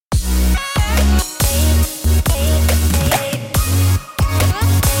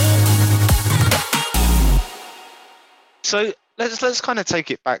So let's kind of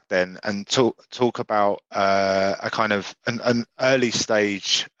take it back then and talk about a kind of an early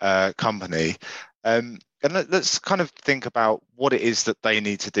stage company, and let's kind of think about what it is that they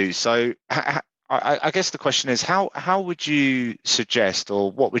need to do. So I guess the question is how would you suggest,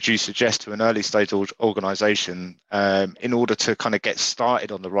 or what would you suggest to an early stage organization in order to kind of get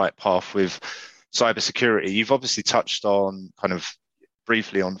started on the right path with cybersecurity? You've obviously touched on kind of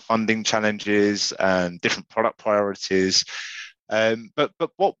briefly on funding challenges and different product priorities. But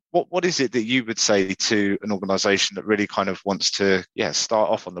what is it that you would say to an organization that really kind of wants to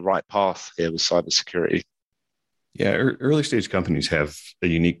start off on the right path here with cybersecurity? Yeah, early stage companies have a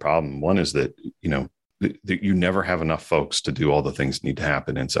unique problem. One is that, you never have enough folks to do all the things that need to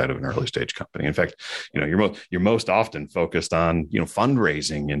happen inside of an early stage company. In fact, you're most often focused on,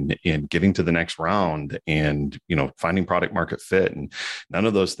 fundraising and getting to the next round and, finding product market fit. And none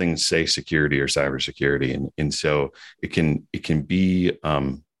of those things say security or cybersecurity. And so it can be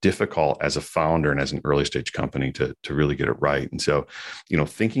difficult as a founder and as an early stage company to really get it right. And so,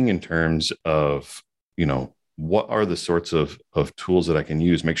 thinking in terms of, what are the sorts of tools that I can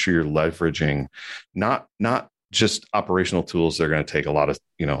use? Make sure you're leveraging not just operational tools that are going to take a lot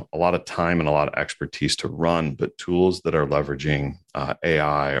of time and a lot of expertise to run, but tools that are leveraging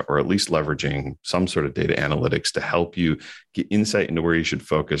AI, or at least leveraging some sort of data analytics to help you get insight into where you should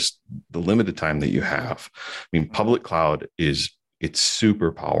focus the limited time that you have. I mean, public cloud it's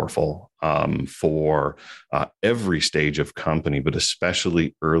super powerful for every stage of company, but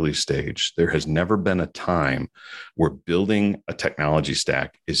especially early stage. There has never been a time where building a technology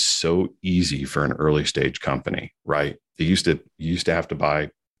stack is so easy for an early stage company, right? You used to have to buy,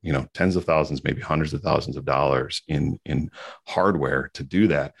 tens of thousands, maybe hundreds of thousands of dollars in hardware to do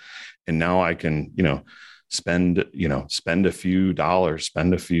that. And now I can, spend a few dollars,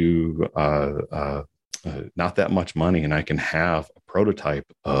 spend a few not that much money, and I can have a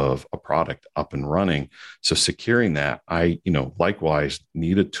prototype of a product up and running. So securing that, I, likewise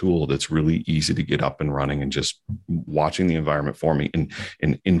need a tool that's really easy to get up and running, and just watching the environment for me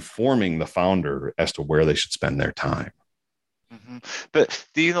and informing the founder as to where they should spend their time. Mm-hmm. But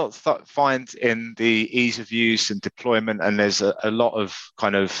do you not find in the ease of use and deployment, and there's a lot of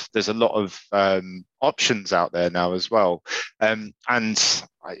options out there now as well, and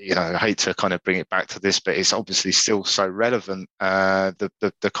I hate to kind of bring it back to this, but it's obviously still so relevant.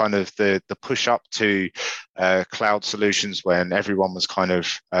 The kind of the push up to cloud solutions when everyone was kind of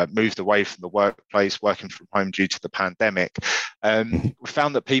moved away from the workplace, working from home due to the pandemic. We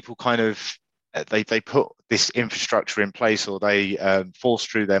found that people kind of they put this infrastructure in place, or they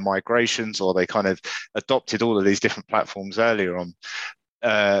forced through their migrations, or they kind of adopted all of these different platforms earlier on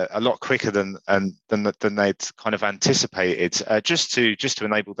a lot quicker than they'd kind of anticipated, just to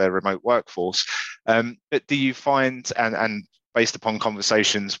enable their remote workforce. But do you find, and based upon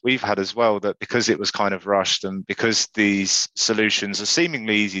conversations we've had as well, that because it was kind of rushed and because these solutions are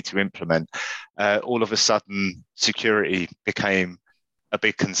seemingly easy to implement, all of a sudden security became a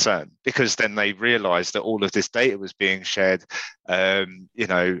big concern, because then they realized that all of this data was being shared,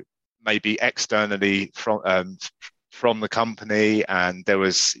 maybe externally from the company, and there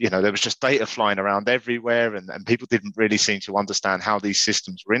was just data flying around everywhere, and people didn't really seem to understand how these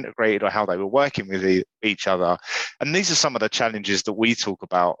systems were integrated or how they were working with each other. And these are some of the challenges that we talk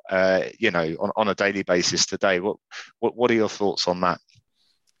about, on a daily basis today. What are your thoughts on that?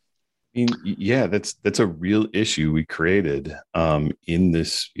 I mean, yeah, that's a real issue we created in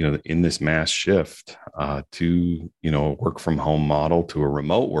this mass shift to a work from home model to a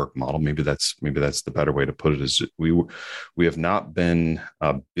remote work model. Maybe that's the better way to put it. Is we have not been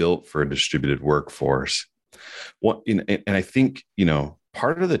built for a distributed workforce. And I think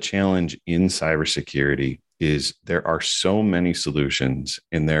part of the challenge in cybersecurity is there are so many solutions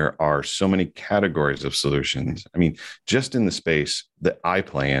and there are so many categories of solutions. I mean, just in the space that I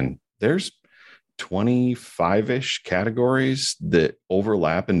play in, there's 25-ish categories that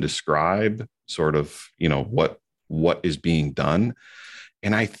overlap and describe sort of, what is being done.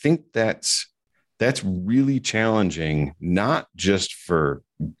 And I think that's really challenging, not just for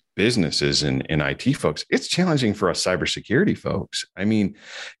businesses and IT folks. It's challenging for us cybersecurity folks. I mean,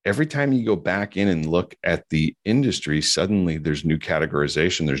 every time you go back in and look at the industry, suddenly there's new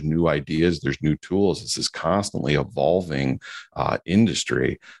categorization, there's new ideas, there's new tools. It's this constantly evolving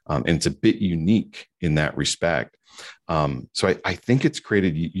industry. And it's a bit unique in that respect. So I think it's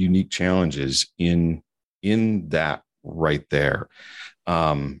created unique challenges in that right there,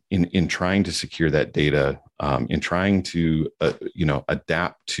 in trying to secure that data, in trying to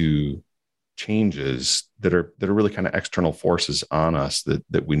adapt to changes that are really kind of external forces on us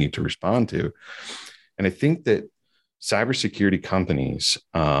that we need to respond to. And I think that cybersecurity companies,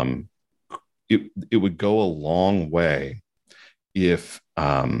 it would go a long way if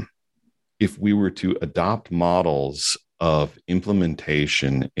we were to adopt models of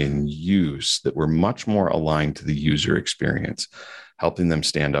implementation and use that were much more aligned to the user experience, helping them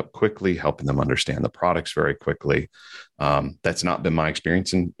stand up quickly, helping them understand the products very quickly. That's not been my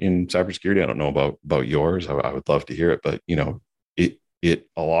experience in cybersecurity. I don't know about yours. I would love to hear it, but it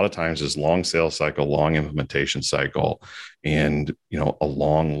a lot of times is long sales cycle, long implementation cycle, and a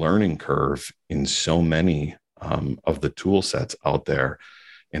long learning curve in so many of the tool sets out there.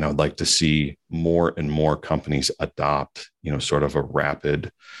 And I would like to see more and more companies adopt, sort of a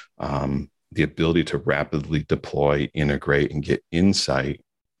rapid, the ability to rapidly deploy, integrate, and get insight,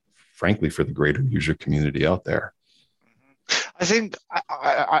 frankly, for the greater user community out there. I think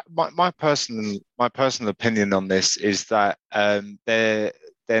my personal opinion on this is that there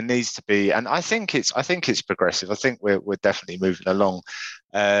needs to be, and I think it's progressive. I think we're definitely moving along.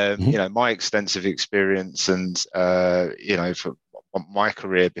 My extensive experience and for my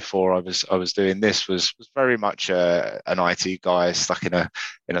career before I was doing this was very much an IT guy stuck in a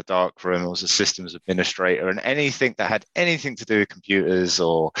dark room. I was a systems administrator, and anything that had anything to do with computers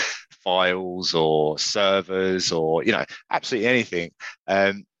or files or servers or absolutely anything,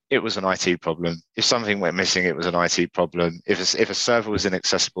 it was an IT problem. If something went missing, it was an IT problem. If a server was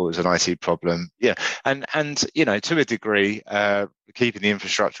inaccessible, it was an IT problem. Yeah, and to a degree, keeping the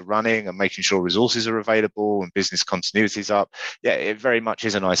infrastructure running and making sure resources are available and business continuity is up. Yeah, it very much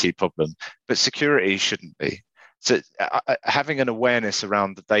is an IT problem, but security shouldn't be. So having an awareness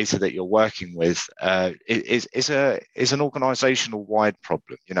around the data that you're working with is an organizational wide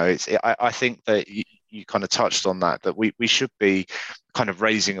problem. I think that you kind of touched on that we should be kind of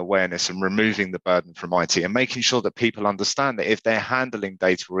raising awareness and removing the burden from IT and making sure that people understand that if they're handling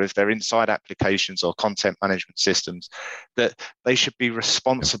data or if they're inside applications or content management systems, that they should be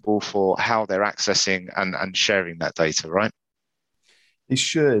responsible for how they're accessing and sharing that data, right? They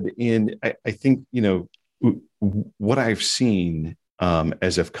should. And I think, what I've seen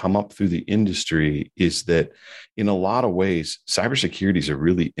as I've come up through the industry is that in a lot of ways, cybersecurity is a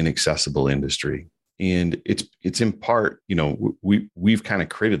really inaccessible industry. And it's in part, we've kind of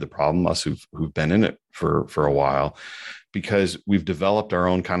created the problem, us who've been in it for a while, because we've developed our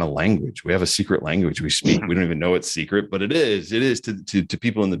own kind of language. We have a secret language we speak. We don't even know it's secret, but it is to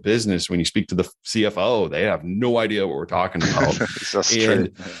people in the business. When you speak to the CFO, they have no idea what we're talking about. That's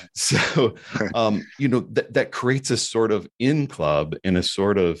and true. So, that creates a sort of in club and a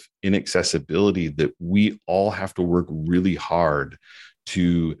sort of inaccessibility that we all have to work really hard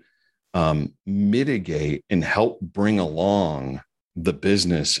to mitigate and help bring along the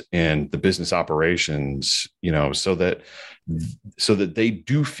business and the business operations, so that they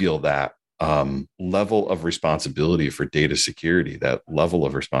do feel that level of responsibility for data security, that level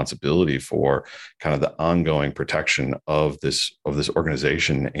of responsibility for kind of the ongoing protection of this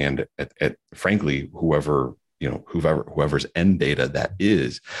organization, and at frankly, whoever's end data that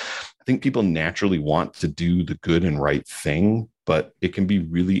is. I think people naturally want to do the good and right thing, but it can be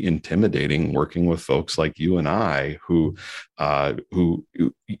really intimidating working with folks like you and I who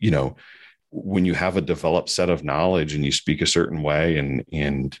when you have a developed set of knowledge and you speak a certain way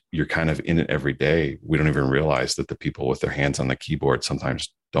and you're kind of in it every day, we don't even realize that the people with their hands on the keyboard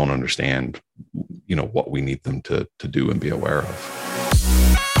sometimes don't understand, what we need them to do and be aware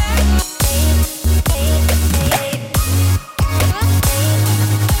of.